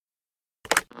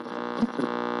The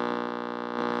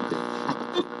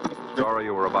story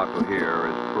you are about to hear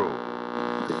is true.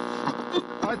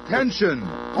 Attention,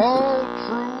 all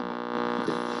true.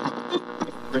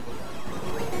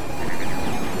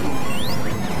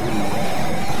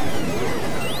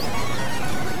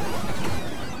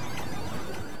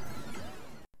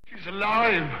 She's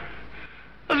alive!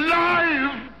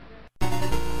 Alive!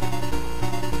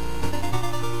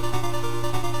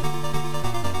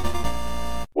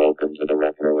 Welcome to the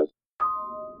Retroist.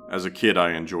 As a kid,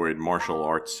 I enjoyed martial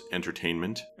arts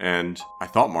entertainment, and I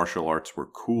thought martial arts were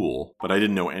cool, but I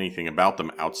didn't know anything about them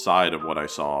outside of what I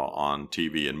saw on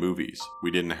TV and movies.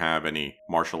 We didn't have any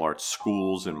martial arts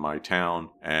schools in my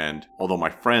town, and although my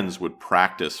friends would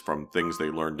practice from things they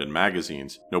learned in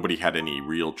magazines, nobody had any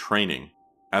real training.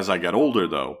 As I got older,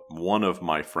 though, one of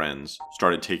my friends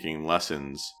started taking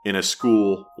lessons in a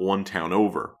school one town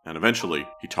over, and eventually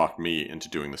he talked me into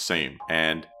doing the same.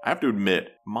 And I have to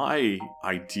admit, my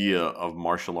idea of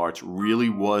martial arts really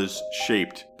was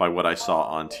shaped by what I saw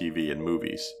on TV and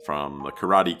movies, from The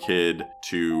Karate Kid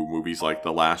to movies like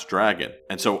The Last Dragon.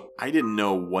 And so I didn't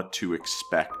know what to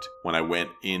expect when I went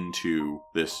into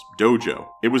this dojo.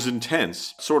 It was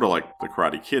intense, sort of like The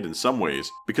Karate Kid in some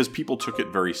ways, because people took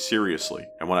it very seriously.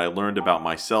 And what I learned about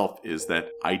myself is that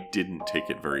I didn't take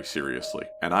it very seriously.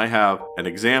 And I have an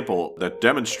example that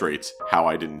demonstrates how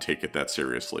I didn't take it that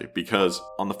seriously, because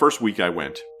on the first week I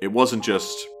went, it wasn't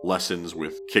just lessons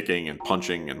with kicking and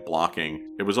punching and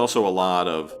blocking. It was also a lot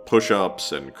of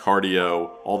push-ups and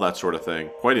cardio, all that sort of thing.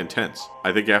 Quite intense.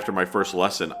 I think after my first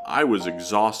lesson, I was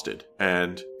exhausted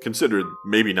and considered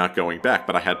maybe not going back,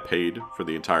 but I had paid for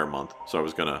the entire month, so I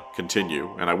was going to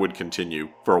continue, and I would continue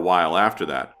for a while after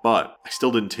that, but I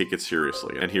still didn't take it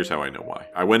seriously, and here's how I know why.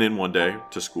 I went in one day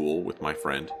to school with my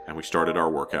friend, and we started our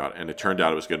workout, and it turned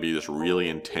out it was going to be this really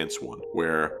intense one,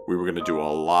 where we were going to do a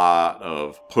lot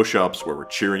of push-ups, where we're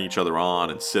cheering each other on,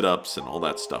 and sit-ups, and all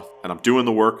that stuff. And I'm doing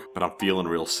the work, but I'm feeling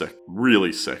real sick,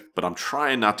 really sick, but I'm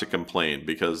trying not to complain,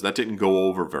 because that didn't go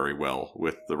over very well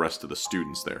with the rest of the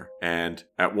students there. And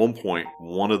at one point,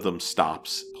 one of them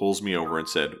stops, pulls me over and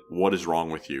said, "What is wrong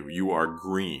with you? You are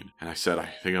green." And I said, "I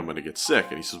think I'm going to get sick."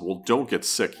 And he says, "Well, don't get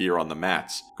sick here on the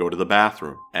mats. Go to the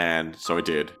bathroom." And so I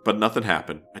did, but nothing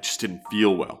happened. I just didn't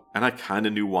feel well. And I kind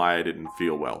of knew why I didn't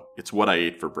feel well. It's what I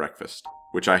ate for breakfast,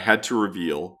 which I had to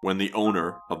reveal when the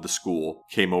owner of the school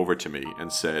came over to me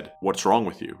and said, "What's wrong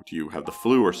with you? Do you have the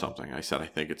flu or something?" I said, "I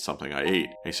think it's something I ate."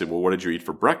 And he said, "Well, what did you eat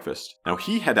for breakfast?" Now,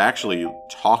 he had actually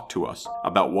talked to us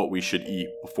about what we should eat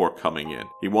before coming in.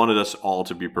 He wanted us all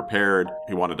to be prepared.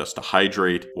 He wanted us to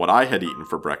hydrate. What I had eaten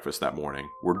for breakfast that morning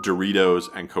were Doritos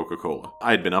and Coca-Cola.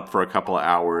 I had been up for a couple of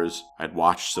hours. I'd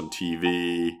watched some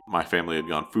TV. My family had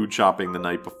gone food shopping the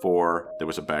night before. There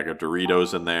was a bag of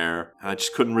Doritos in there, and I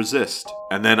just couldn't resist.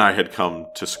 And then I had come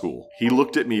to school. He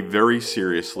looked at me very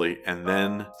seriously and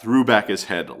then threw back his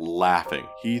head laughing.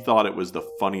 He thought it was the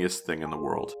funniest thing in the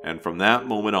world. And from that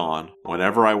moment on,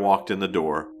 whenever I walked in the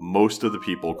door, most of the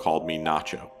people called me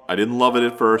Nacho. I didn't love it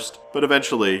at first, but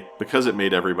eventually, because it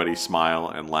made everybody smile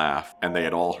and laugh, and they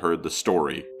had all heard the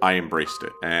story, I embraced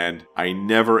it. And I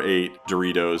never ate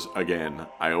Doritos again.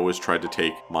 I always tried to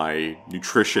take my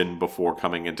nutrition before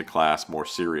coming into class more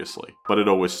seriously, but it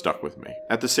always stuck with me.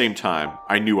 At the same time,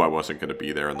 I knew I wasn't going to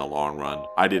be there in the long run.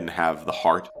 I didn't have the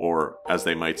heart, or as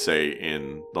they might say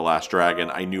in The Last Dragon,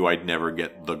 I knew I'd never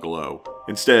get the glow.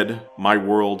 Instead, my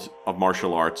world of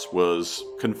martial arts was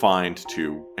confined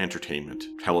to entertainment,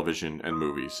 television, and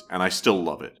movies, and I still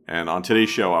love it. And on today's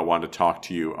show, I want to talk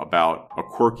to you about a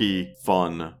quirky,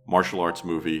 fun martial arts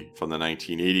movie from the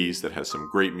 1980s that has some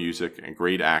great music and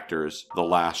great actors, The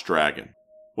Last Dragon.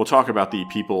 We'll talk about the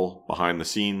people behind the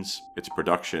scenes, its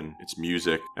production, its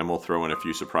music, and we'll throw in a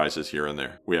few surprises here and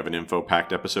there. We have an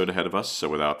info-packed episode ahead of us, so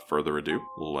without further ado,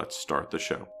 let's start the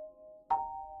show.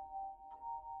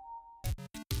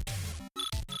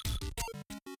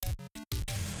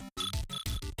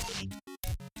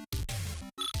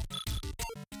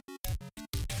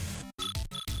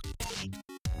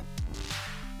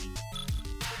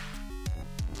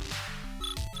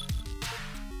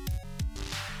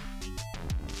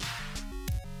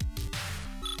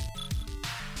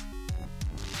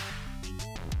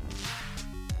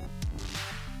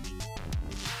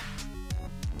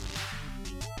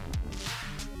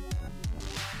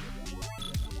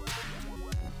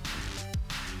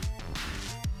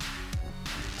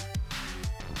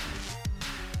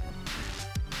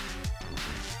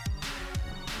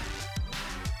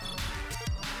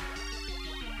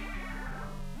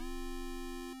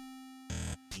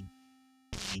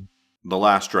 The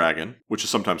Last Dragon, which is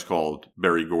sometimes called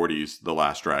Berry Gordy's The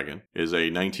Last Dragon, is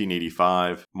a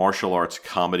 1985 martial arts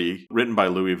comedy written by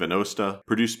Louis Venosta,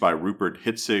 produced by Rupert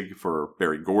Hitzig for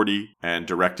Berry Gordy, and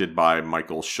directed by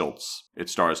Michael Schultz. It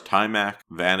stars Timac,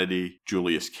 Vanity,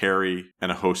 Julius Carey,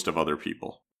 and a host of other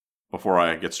people. Before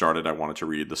I get started, I wanted to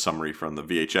read the summary from the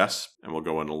VHS, and we'll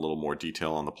go into a little more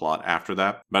detail on the plot after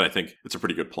that. But I think it's a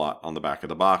pretty good plot on the back of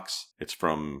the box. It's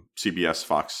from CBS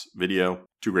Fox Video.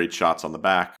 2 great shots on the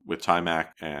back with Timac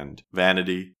and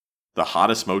Vanity. The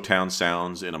hottest Motown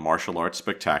sounds in a martial arts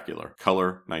spectacular.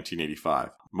 Color, 1985.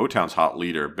 Motown's hot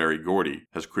leader, Berry Gordy,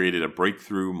 has created a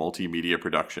breakthrough multimedia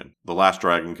production. The Last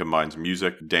Dragon combines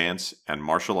music, dance, and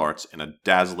martial arts in a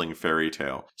dazzling fairy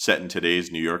tale set in today's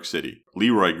New York City.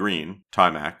 Leroy Green,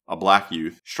 Timac, a black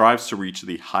youth, strives to reach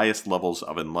the highest levels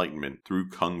of enlightenment through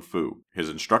kung fu. His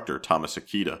instructor, Thomas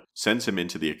Akita, sends him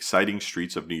into the exciting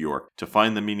streets of New York to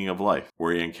find the meaning of life,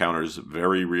 where he encounters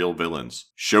very real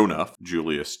villains. Shonuff,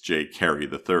 Julius J. Carey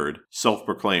III,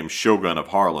 self-proclaimed Shogun of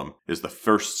Harlem, is the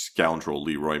first scoundrel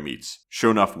Leroy meets.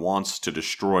 Shonuff wants to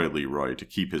destroy Leroy to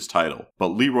keep his title, but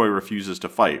Leroy refuses to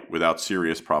fight without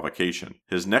serious provocation.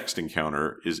 His next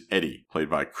encounter is Eddie, played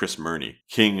by Chris Murney,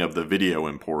 king of the video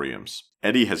emporiums.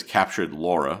 Eddie has captured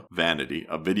Laura, Vanity,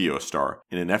 a video star,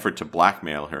 in an effort to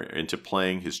blackmail her into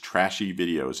playing his trashy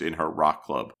videos in her rock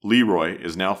club. Leroy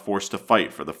is now forced to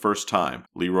fight for the first time.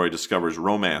 Leroy discovers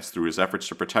romance through his efforts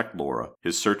to protect Laura.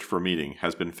 His search for meaning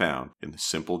has been found in the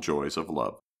simple joys of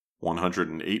love.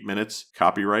 108 minutes,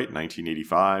 copyright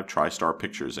 1985, TriStar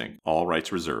Pictures Inc., all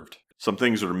rights reserved. Some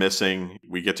things are missing.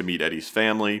 We get to meet Eddie's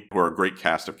family, who are a great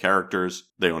cast of characters.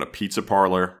 They own a pizza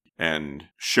parlor. And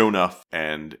Shonuff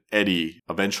and Eddie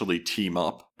eventually team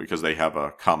up because they have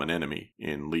a common enemy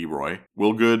in Leroy.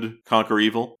 Will good conquer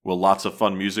evil? Will lots of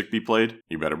fun music be played?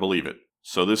 You better believe it.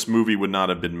 So this movie would not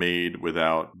have been made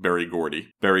without Berry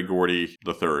Gordy. Berry Gordy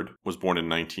III was born in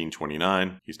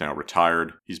 1929. He's now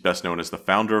retired. He's best known as the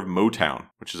founder of Motown,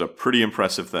 which is a pretty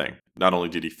impressive thing. Not only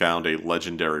did he found a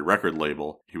legendary record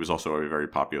label, he was also a very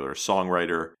popular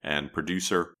songwriter and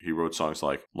producer. He wrote songs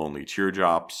like Lonely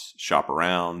Teardrops, Shop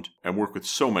Around, and worked with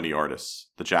so many artists.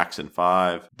 The Jackson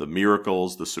 5, The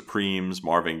Miracles, The Supremes,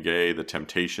 Marvin Gaye, The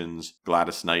Temptations,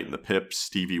 Gladys Knight and the Pips,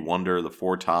 Stevie Wonder, The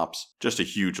Four Tops, just a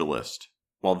huge list.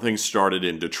 While things started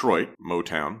in Detroit,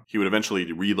 Motown, he would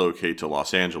eventually relocate to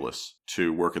Los Angeles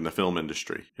to work in the film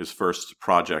industry. His first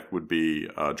project would be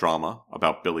a drama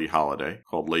about Billie Holiday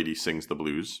called Lady Sings the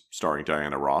Blues, starring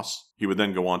Diana Ross. He would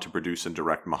then go on to produce and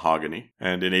direct Mahogany,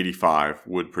 and in 1985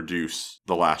 would produce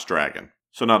The Last Dragon.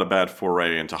 So not a bad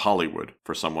foray into Hollywood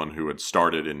for someone who had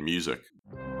started in music.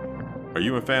 Are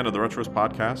you a fan of the Retroist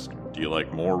Podcast? Do you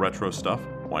like more retro stuff?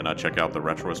 Why not check out the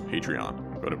Retroist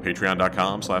Patreon? Go to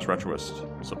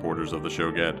patreon.com/Retroist. Supporters of the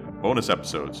show get bonus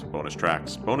episodes, bonus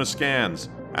tracks, bonus scans,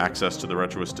 access to the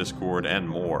Retroist Discord, and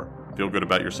more. Feel good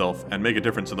about yourself and make a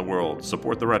difference in the world.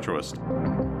 Support the Retroist.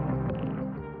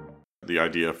 The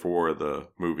idea for the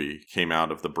movie came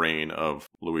out of the brain of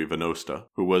Louis Venosta,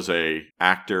 who was an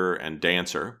actor and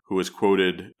dancer who is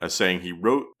quoted as saying he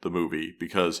wrote the movie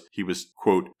because he was,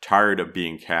 quote, tired of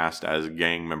being cast as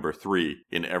gang member 3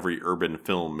 in every urban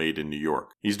film made in New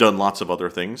York. He's done lots of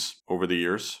other things over the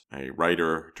years, a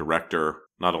writer, director.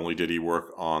 Not only did he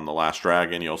work on The Last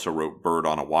Dragon, he also wrote Bird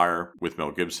on a Wire with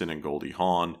Mel Gibson and Goldie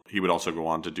Hawn. He would also go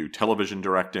on to do television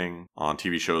directing on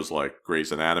TV shows like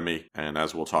Grey's Anatomy, and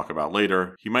as we'll talk about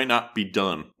later, he might not be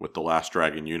done with The Last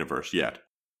Dragon universe yet.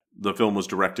 The film was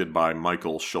directed by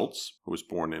Michael Schultz, who was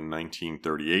born in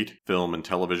 1938. Film and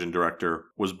television director,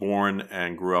 was born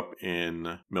and grew up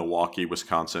in Milwaukee,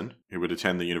 Wisconsin. He would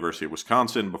attend the University of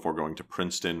Wisconsin before going to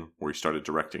Princeton, where he started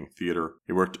directing theater.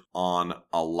 He worked on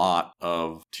a lot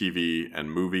of TV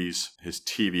and movies. His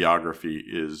TVography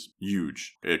is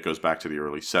huge. It goes back to the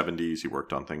early 70s. He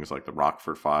worked on things like The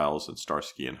Rockford Files and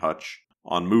Starsky and Hutch.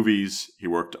 On movies, he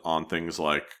worked on things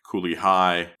like Cooley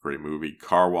High, great movie,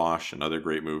 Car Wash, another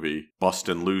great movie,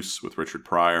 Bustin' Loose with Richard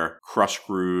Pryor, Crush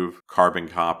Groove, Carbon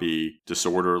Copy,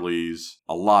 Disorderlies.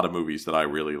 A lot of movies that I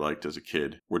really liked as a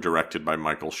kid were directed by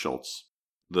Michael Schultz.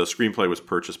 The screenplay was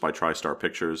purchased by TriStar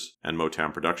Pictures and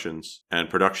Motown Productions, and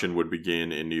production would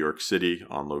begin in New York City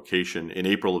on location in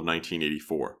April of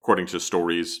 1984. According to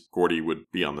stories, Gordy would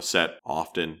be on the set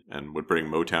often and would bring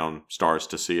Motown stars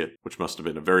to see it, which must have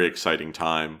been a very exciting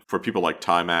time for people like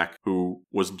Timac, who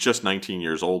was just 19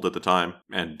 years old at the time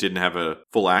and didn't have a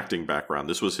full acting background.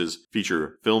 This was his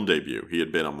feature film debut. He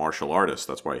had been a martial artist,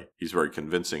 that's why he's very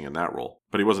convincing in that role.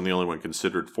 but he wasn't the only one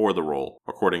considered for the role.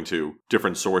 According to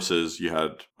different sources, you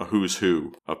had a who's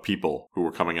who of people who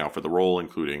were coming out for the role,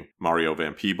 including Mario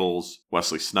Van Peebles,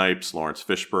 Wesley Snipes, Lawrence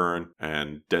Fishburne,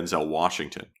 and Denzel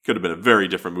Washington. Could have been a very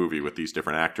different movie with these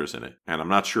different actors in it, and I'm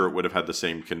not sure it would have had the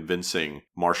same convincing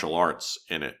martial arts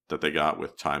in it that they got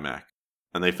with Timac.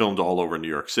 And they filmed all over New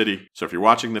York City. So if you're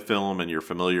watching the film and you're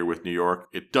familiar with New York,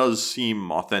 it does seem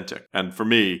authentic. And for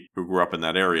me, who grew up in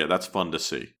that area, that's fun to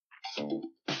see.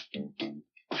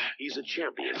 He's a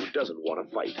champion who doesn't want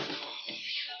to fight.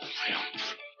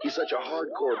 He's such a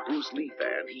hardcore Bruce Lee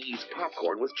fan, he eats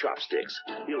popcorn with chopsticks.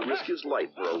 He'll risk his life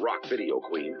for a rock video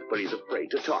queen, but he's afraid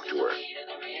to talk to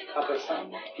her.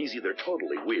 He's either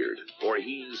totally weird, or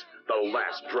he's the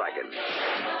last dragon.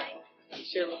 You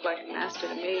sure look like a master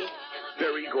to me.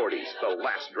 Barry Gordy's The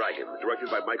Last Dragon, directed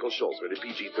by Michael Schultz, rated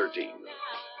PG-13.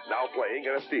 Now playing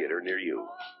at a theater near you.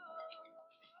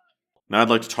 Now I'd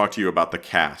like to talk to you about the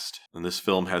cast. And this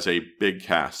film has a big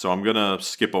cast, so I'm going to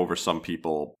skip over some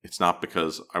people. It's not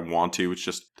because I want to, it's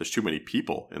just there's too many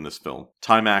people in this film.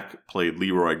 Timac played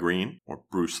Leroy Green, or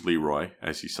Bruce Leroy,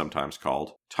 as he's sometimes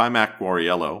called. Timac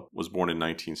Guariello was born in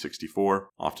 1964,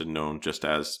 often known just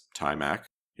as Timac.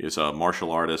 He is a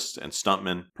martial artist and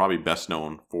stuntman, probably best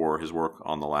known for his work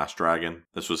on The Last Dragon.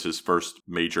 This was his first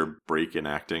major break in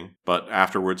acting, but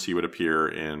afterwards he would appear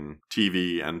in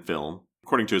TV and film.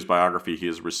 According to his biography, he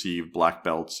has received black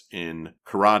belts in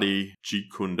karate,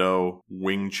 jeet kune do,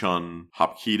 Wing Chun,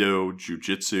 hapkido,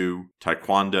 jiu-jitsu,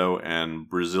 taekwondo, and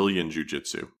Brazilian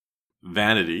jiu-jitsu.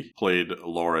 Vanity played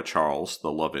Laura Charles,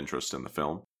 the love interest in the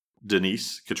film.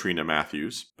 Denise Katrina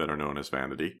Matthews, better known as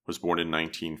Vanity, was born in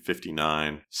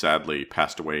 1959, sadly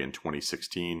passed away in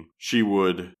 2016. She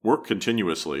would work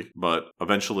continuously, but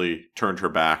eventually turned her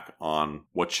back on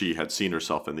what she had seen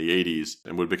herself in the 80s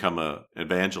and would become an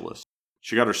evangelist.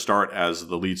 She got her start as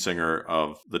the lead singer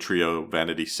of the trio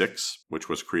Vanity Six, which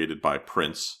was created by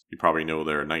Prince. You probably know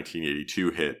their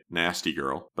 1982 hit, Nasty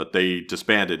Girl, but they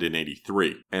disbanded in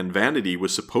 83. And Vanity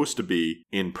was supposed to be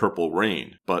in Purple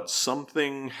Rain, but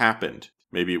something happened.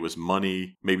 Maybe it was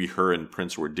money, maybe her and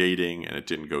Prince were dating and it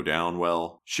didn't go down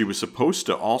well. She was supposed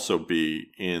to also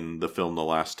be in the film The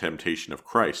Last Temptation of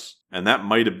Christ. And that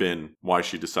might have been why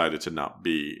she decided to not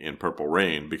be in Purple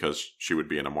Rain, because she would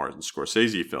be in a Martin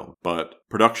Scorsese film. But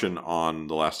production on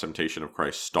The Last Temptation of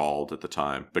Christ stalled at the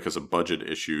time because of budget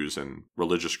issues and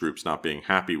religious groups not being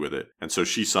happy with it. And so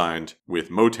she signed with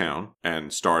Motown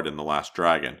and starred in The Last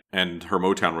Dragon. And her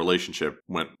Motown relationship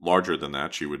went larger than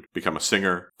that. She would become a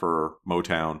singer for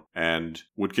Motown and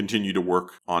would continue to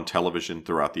work on television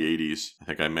throughout the 80s. I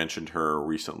think I mentioned her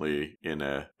recently in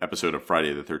an episode of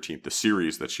Friday the 13th, the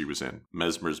series that she was in,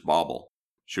 Mesmer's Bauble.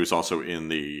 She was also in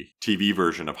the TV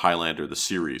version of Highlander, the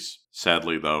series.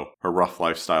 Sadly, though, her rough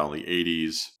lifestyle in the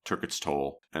 80s took its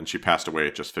toll, and she passed away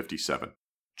at just 57.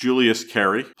 Julius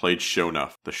Carry played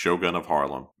Shonuff, the Shogun of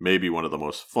Harlem, maybe one of the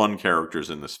most fun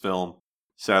characters in this film.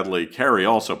 Sadly, Carey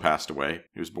also passed away.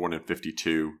 He was born in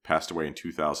 52, passed away in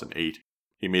 2008.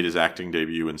 He made his acting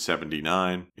debut in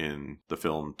 79 in the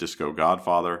film Disco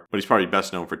Godfather, but he's probably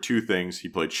best known for two things. He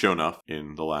played Shonuff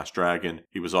in The Last Dragon.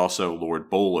 He was also Lord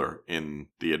Bowler in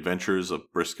The Adventures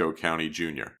of Briscoe County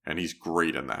Jr., and he's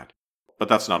great in that. But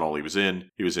that's not all he was in.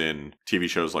 He was in TV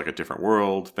shows like A Different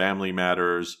World, Family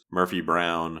Matters, Murphy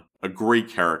Brown. A great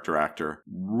character actor,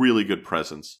 really good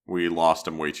presence. We lost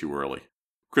him way too early.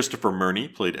 Christopher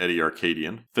Murney played Eddie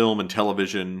Arcadian, film and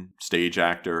television, stage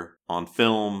actor. On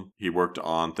film, he worked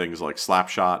on things like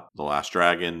Slapshot, The Last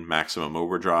Dragon, Maximum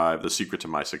Overdrive, The Secret to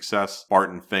My Success,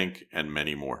 Barton Fink, and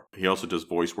many more. He also does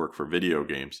voice work for video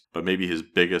games, but maybe his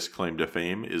biggest claim to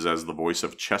fame is as the voice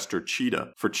of Chester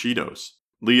Cheetah for Cheetos.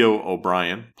 Leo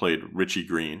O'Brien played Richie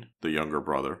Green, the younger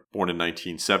brother. Born in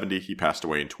 1970, he passed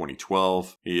away in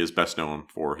 2012. He is best known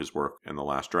for his work in The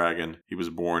Last Dragon. He was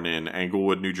born in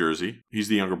Englewood, New Jersey. He's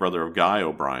the younger brother of Guy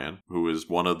O'Brien, who is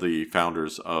one of the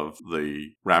founders of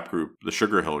the rap group The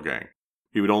Sugar Hill Gang.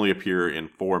 He would only appear in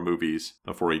 4 movies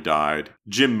before he died.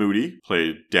 Jim Moody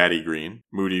played Daddy Green.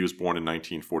 Moody was born in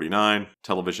 1949,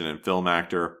 television and film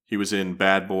actor. He was in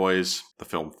Bad Boys, the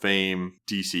film Fame,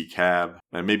 DC Cab,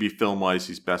 and maybe film-wise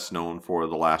he's best known for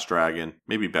The Last Dragon,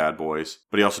 maybe Bad Boys.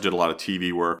 But he also did a lot of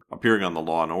TV work, appearing on The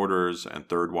Law and Orders and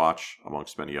Third Watch,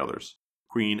 amongst many others.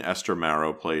 Queen Esther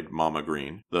Marrow played Mama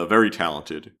Green. The very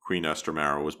talented Queen Esther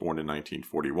Marrow was born in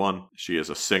 1941. She is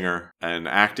a singer, and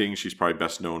acting, she's probably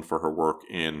best known for her work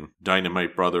in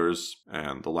Dynamite Brothers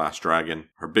and The Last Dragon.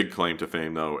 Her big claim to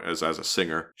fame, though, is as a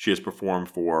singer. She has performed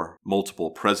for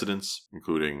multiple presidents,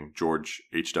 including George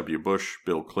H.W. Bush,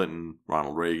 Bill Clinton,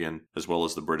 Ronald Reagan, as well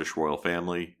as the British royal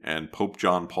family, and Pope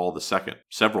John Paul II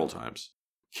several times.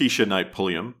 Keisha Knight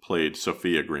Pulliam played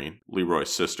Sophia Green,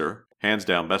 Leroy's sister, hands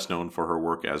down best known for her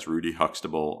work as Rudy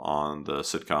Huxtable on the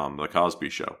sitcom The Cosby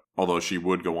Show, although she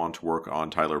would go on to work on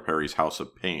Tyler Perry's House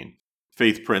of Pain.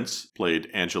 Faith Prince played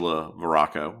Angela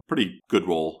Veraco. Pretty good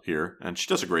role here, and she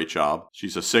does a great job.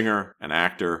 She's a singer, an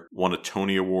actor, won a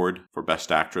Tony Award for Best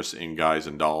Actress in Guys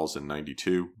and Dolls in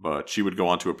 '92, but she would go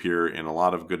on to appear in a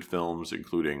lot of good films,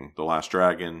 including The Last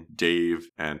Dragon, Dave,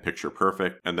 and Picture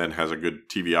Perfect, and then has a good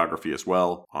TVography as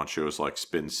well on shows like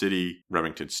Spin City,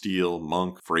 Remington Steele,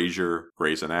 Monk, Frasier,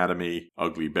 Grey's Anatomy,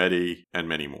 Ugly Betty, and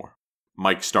many more.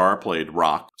 Mike Starr played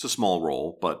Rock. It's a small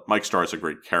role, but Mike Starr is a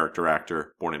great character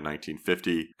actor, born in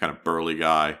 1950, kind of burly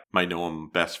guy. Might know him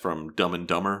best from Dumb and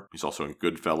Dumber. He's also in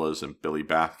Goodfellas and Billy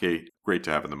Bathgate. Great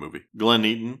to have in the movie. Glenn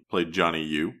Eaton played Johnny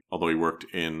Yu, although he worked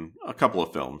in a couple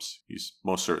of films. He's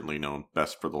most certainly known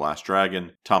best for The Last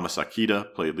Dragon. Thomas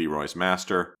Akita played Leroy's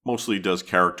master. Mostly does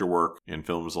character work in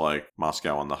films like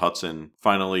Moscow on the Hudson.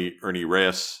 Finally, Ernie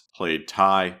Reyes played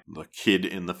Ty, the kid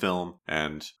in the film,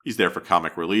 and he's there for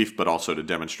comic relief, but also to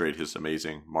demonstrate his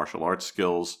amazing martial arts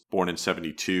skills. Born in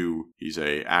 '72, he's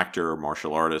an actor,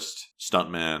 martial artist,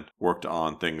 stuntman, worked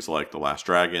on things like The Last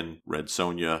Dragon, Red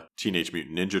Sonja, Teenage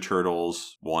Mutant Ninja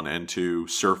Turtles, 1 and 2,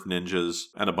 Surf Ninjas,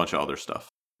 and a bunch of other stuff.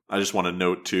 I just want to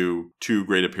note, too, 2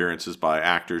 great appearances by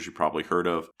actors you probably heard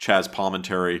of. Chaz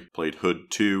Palminteri played Hood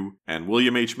 2, and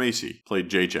William H. Macy played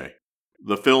JJ.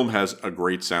 The film has a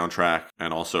great soundtrack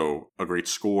and also a great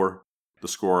score. The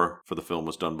score for the film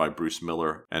was done by Bruce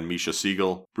Miller and Misha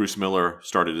Siegel. Bruce Miller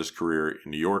started his career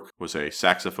in New York, was a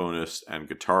saxophonist and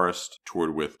guitarist,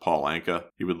 toured with Paul Anka.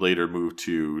 He would later move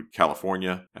to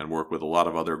California and work with a lot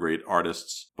of other great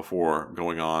artists before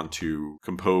going on to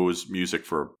compose music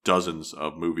for dozens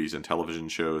of movies and television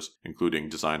shows, including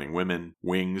Designing Women,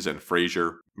 Wings, and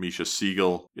Frasier. Misha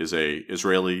Siegel is a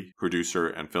Israeli producer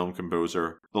and film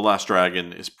composer. The Last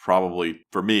Dragon is probably,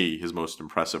 for me, his most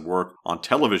impressive work. On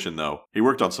television, though, he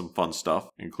worked on some fun stuff,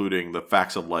 including The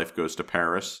Facts of Life Goes to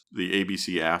Paris, the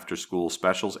ABC After School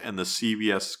specials, and the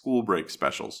CBS School Break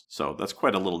specials. So that's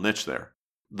quite a little niche there.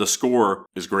 The score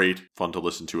is great, fun to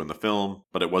listen to in the film,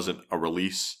 but it wasn't a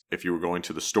release. If you were going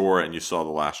to the store and you saw The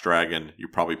Last Dragon, you're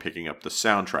probably picking up the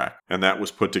soundtrack. And that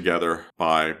was put together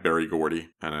by Berry Gordy,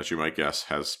 and as you might guess,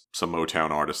 has some Motown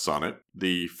artists on it.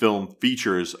 The film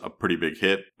features a pretty big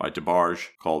hit by DeBarge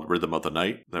called Rhythm of the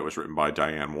Night that was written by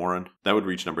Diane Warren. That would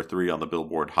reach number 3 on the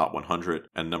Billboard Hot 100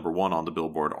 and number 1 on the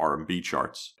Billboard R&B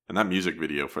charts. And that music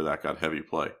video for that got heavy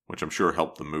play, which I'm sure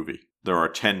helped the movie. There are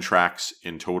 10 tracks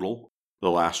in total. The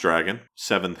Last Dragon,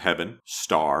 Seventh Heaven,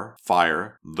 Star,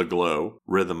 Fire, The Glow,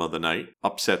 Rhythm of the Night,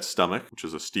 Upset Stomach, which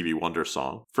is a Stevie Wonder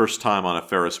song, First Time on a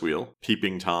Ferris Wheel,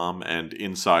 Peeping Tom, and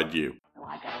Inside You. Oh,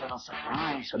 I got a little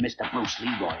surprise for Mr. Bruce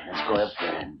Leroy and his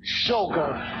girlfriend.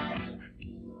 Shogun.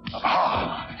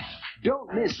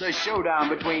 Don't miss the showdown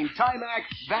between Timac,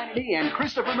 Vanity, and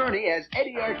Christopher Murney as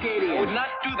Eddie Arcadian. I would not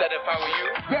do that if I were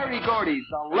you. Berry Gordy's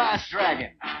The Last Dragon.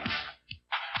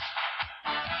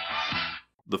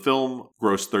 The film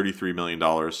grossed $33 million,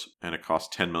 and it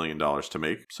cost $10 million to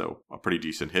make, so a pretty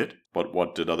decent hit. But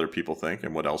what did other people think,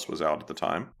 and what else was out at the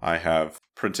time? I have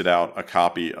printed out a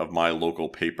copy of my local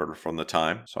paper from the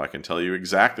time, so I can tell you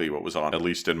exactly what was on, at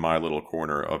least in my little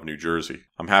corner of New Jersey.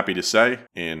 I'm happy to say,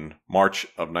 in March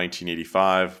of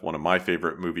 1985, one of my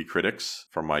favorite movie critics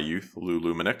from my youth, Lou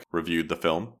Luminick, reviewed the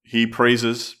film. He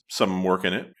praises some work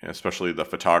in it, especially the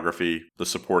photography, the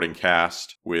supporting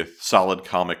cast, with solid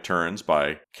comic turns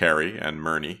by Carey and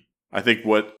Murney. I think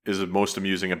what is most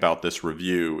amusing about this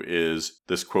review is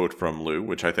this quote from Lou,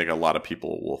 which I think a lot of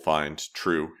people will find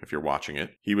true if you're watching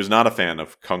it. He was not a fan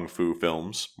of kung fu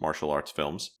films, martial arts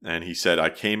films, and he said, "I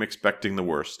came expecting the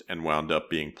worst and wound up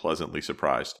being pleasantly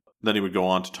surprised." Then he would go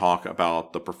on to talk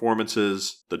about the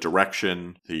performances, the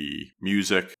direction, the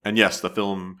music. And yes, the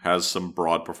film has some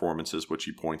broad performances, which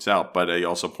he points out, but he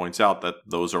also points out that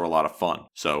those are a lot of fun.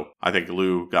 So I think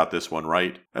Lou got this one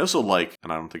right. I also like,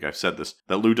 and I don't think I've said this,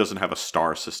 that Lou doesn't have a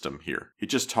star system here. He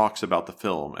just talks about the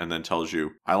film and then tells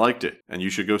you, I liked it, and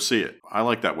you should go see it. I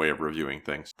like that way of reviewing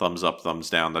things. Thumbs up, thumbs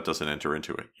down, that doesn't enter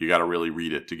into it. You got to really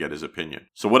read it to get his opinion.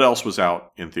 So what else was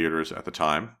out in theaters at the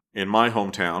time? In my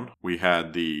hometown, we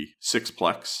had the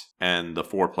 6-plex and the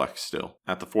 4-plex still.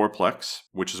 At the 4-plex,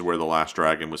 which is where The Last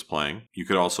Dragon was playing, you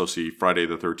could also see Friday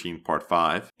the 13th Part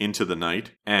 5, Into the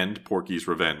Night, and Porky's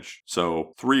Revenge.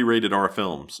 So 3 rated R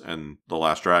films and The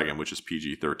Last Dragon, which is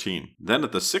PG-13. Then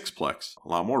at the 6-plex, a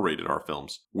lot more rated R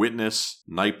films. Witness,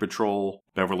 Night Patrol,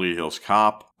 Beverly Hills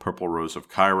Cop, Purple Rose of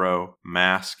Cairo,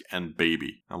 Mask, and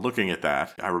Baby. Now looking at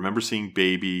that, I remember seeing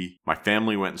Baby. My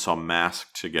family went and saw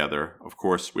Mask together. Of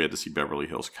course, we had to see Beverly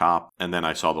Hills Cop. And then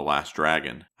I saw The Last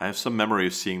Dragon. I have some memory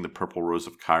of seeing the Purple Rose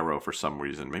of Cairo for some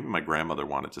reason. Maybe my grandmother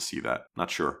wanted to see that. Not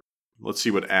sure. Let's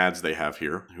see what ads they have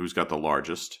here. Who's got the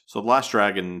largest? So The Last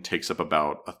Dragon takes up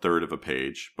about a third of a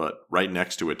page, but right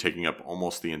next to it, taking up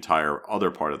almost the entire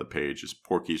other part of the page, is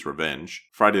Porky's Revenge.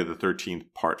 Friday the 13th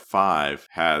Part 5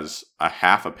 has a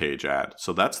half a page ad,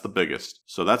 so that's the biggest.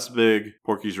 So that's big.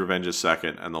 Porky's Revenge is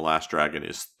second, and The Last Dragon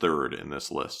is third in this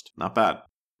list. Not bad.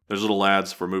 There's little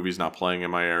ads for movies not playing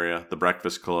in my area. The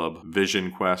Breakfast Club,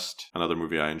 Vision Quest, another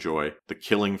movie I enjoy, The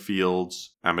Killing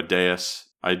Fields, Amadeus.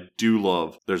 I do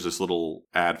love, there's this little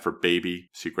ad for Baby,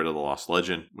 Secret of the Lost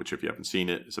Legend, which if you haven't seen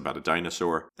it, is about a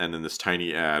dinosaur. And then this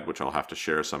tiny ad, which I'll have to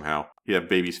share somehow. You have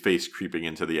Baby's face creeping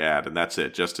into the ad, and that's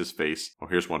it, just his face. Oh,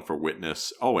 here's one for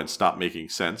Witness. Oh, and Stop Making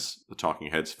Sense, the Talking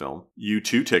Heads film.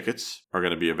 U2 tickets are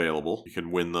going to be available. You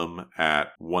can win them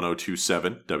at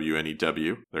 1027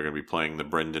 WNEW. They're going to be playing the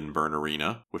Brendan Byrne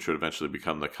Arena, which would eventually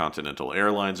become the Continental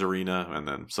Airlines Arena, and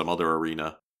then some other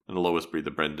arena. And the lowest breed,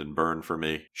 the Brendan Byrne for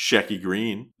me. Shecky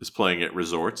Green is playing at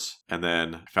resorts. And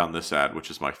then I found this ad, which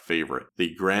is my favorite.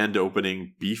 The grand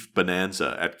opening beef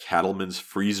bonanza at Cattleman's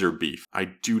Freezer Beef. I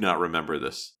do not remember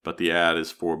this, but the ad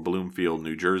is for Bloomfield,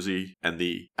 New Jersey. And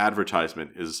the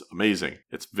advertisement is amazing.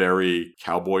 It's very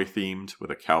cowboy themed,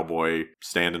 with a cowboy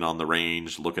standing on the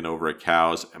range looking over at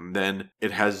cows. And then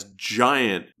it has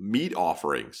giant meat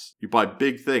offerings. You buy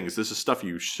big things. This is stuff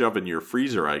you shove in your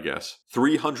freezer, I guess.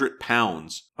 300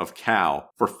 pounds of cow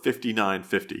for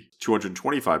 $59.50,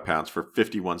 225 pounds for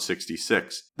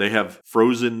 $51.66. They have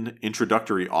frozen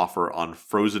introductory offer on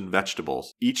frozen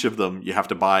vegetables. Each of them you have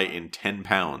to buy in 10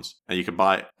 pounds, and you can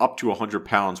buy up to 100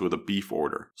 pounds with a beef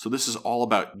order. So this is all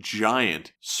about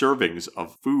giant servings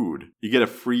of food. You get a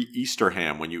free Easter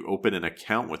ham when you open an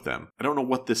account with them. I don't know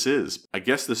what this is. I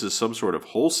guess this is some sort of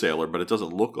wholesaler, but it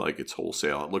doesn't look like it's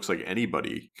wholesale. It looks like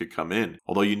anybody could come in,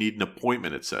 although you need an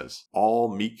appointment, it says.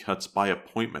 All meat cuts by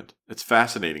appointment. It's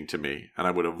fascinating to me, and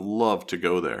I would have loved to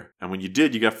go there. And when you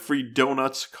did, you got free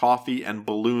donuts, coffee, and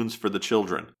balloons for the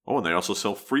children. Oh, and they also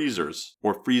sell freezers,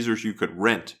 or freezers you could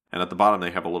rent. And at the bottom,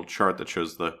 they have a little chart that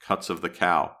shows the cuts of the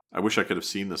cow. I wish I could have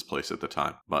seen this place at the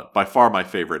time, but by far my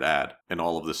favorite ad in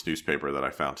all of this newspaper that I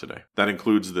found today. That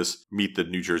includes this Meet the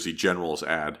New Jersey Generals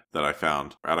ad that I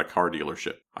found at a car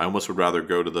dealership. I almost would rather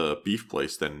go to the beef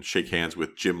place than shake hands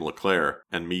with Jim LeClaire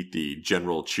and meet the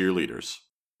General cheerleaders.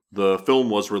 The film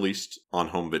was released on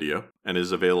home video and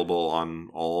is available on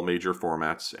all major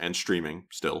formats and streaming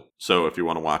still. So if you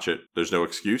want to watch it, there's no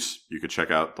excuse. You could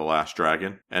check out The Last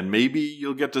Dragon, and maybe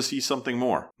you'll get to see something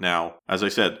more. Now, as I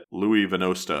said, Louis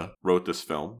Vanosta wrote this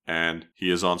film, and he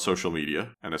is on social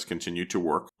media and has continued to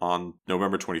work. On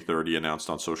November 23rd, he announced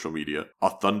on social media,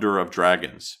 "A Thunder of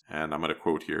Dragons." And I'm going to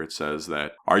quote here. It says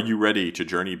that, "Are you ready to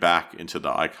journey back into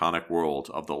the iconic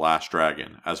world of The Last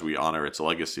Dragon as we honor its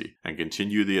legacy and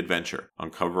continue the adventure,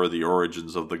 uncover the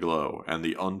origins of the glow, and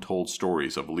the untold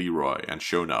stories of Leroy and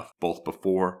Shonuff, both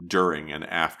before, during, and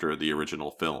after the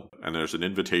original film." And there's an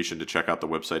invitation to check out the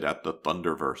website at the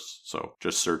Thunderverse. So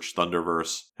just search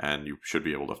Thunderverse and you should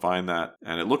be able to find that.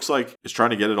 And it looks like it's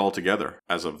trying to get it all together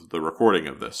as of the recording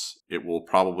of this. It will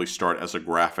probably start as a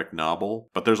graphic novel,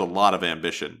 but there's a lot of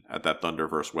ambition at that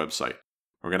Thunderverse website.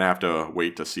 We're going to have to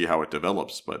wait to see how it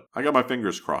develops, but I got my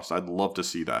fingers crossed. I'd love to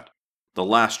see that. The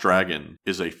Last Dragon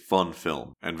is a fun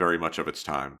film and very much of its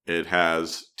time. It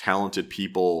has talented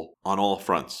people on all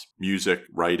fronts, music,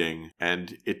 writing,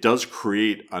 and it does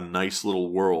create a nice little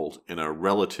world in a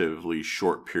relatively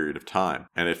short period of time.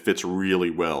 And it fits really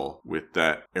well with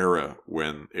that era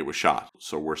when it was shot.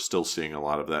 So we're still seeing a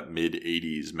lot of that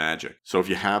mid-80s magic. So if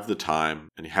you have the time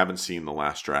and you haven't seen The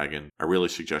Last Dragon, I really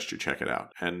suggest you check it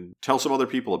out and tell some other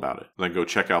people about it. And then go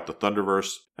check out the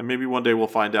Thunderverse, and maybe one day we'll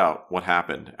find out what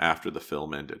happened after the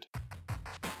film ended.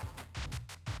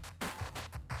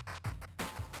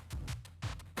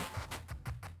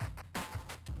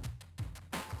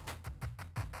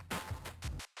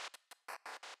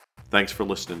 Thanks for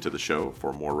listening to the show.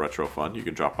 For more retro fun, you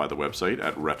can drop by the website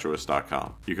at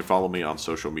retroist.com. You can follow me on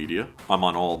social media. I'm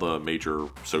on all the major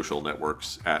social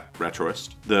networks at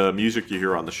Retroist. The music you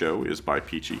hear on the show is by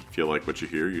Peachy. If you like what you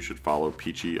hear, you should follow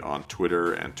Peachy on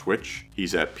Twitter and Twitch.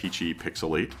 He's at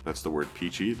PeachyPixel8. That's the word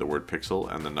Peachy, the word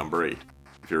pixel, and the number 8.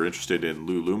 If you're interested in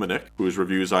Lou Luminick, whose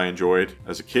reviews I enjoyed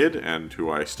as a kid and who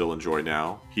I still enjoy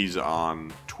now, he's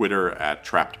on Twitter at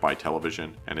Trapped by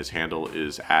Television, and his handle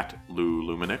is at Lou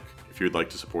Luminick. If you'd like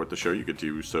to support the show, you could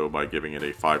do so by giving it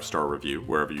a 5-star review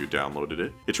wherever you downloaded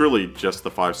it. It's really just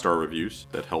the 5-star reviews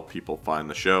that help people find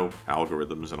the show,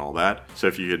 algorithms and all that. So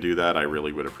if you could do that, I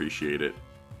really would appreciate it.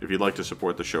 If you'd like to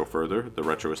support the show further, The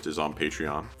Retroist is on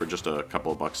Patreon for just a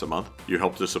couple of bucks a month. You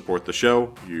help to support the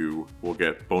show, you will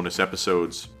get bonus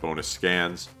episodes, bonus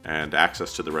scans, and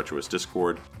access to the Retroist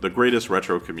Discord, the greatest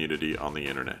retro community on the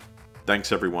internet.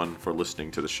 Thanks everyone for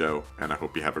listening to the show, and I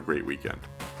hope you have a great weekend.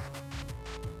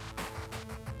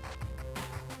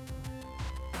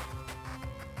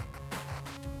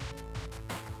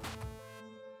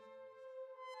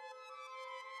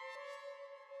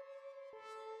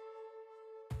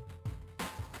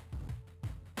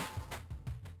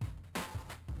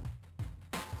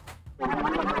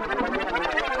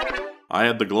 I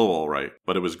had the glow all right,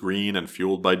 but it was green and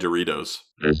fueled by Doritos.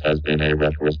 This has been a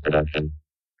Retroist production.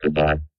 Goodbye.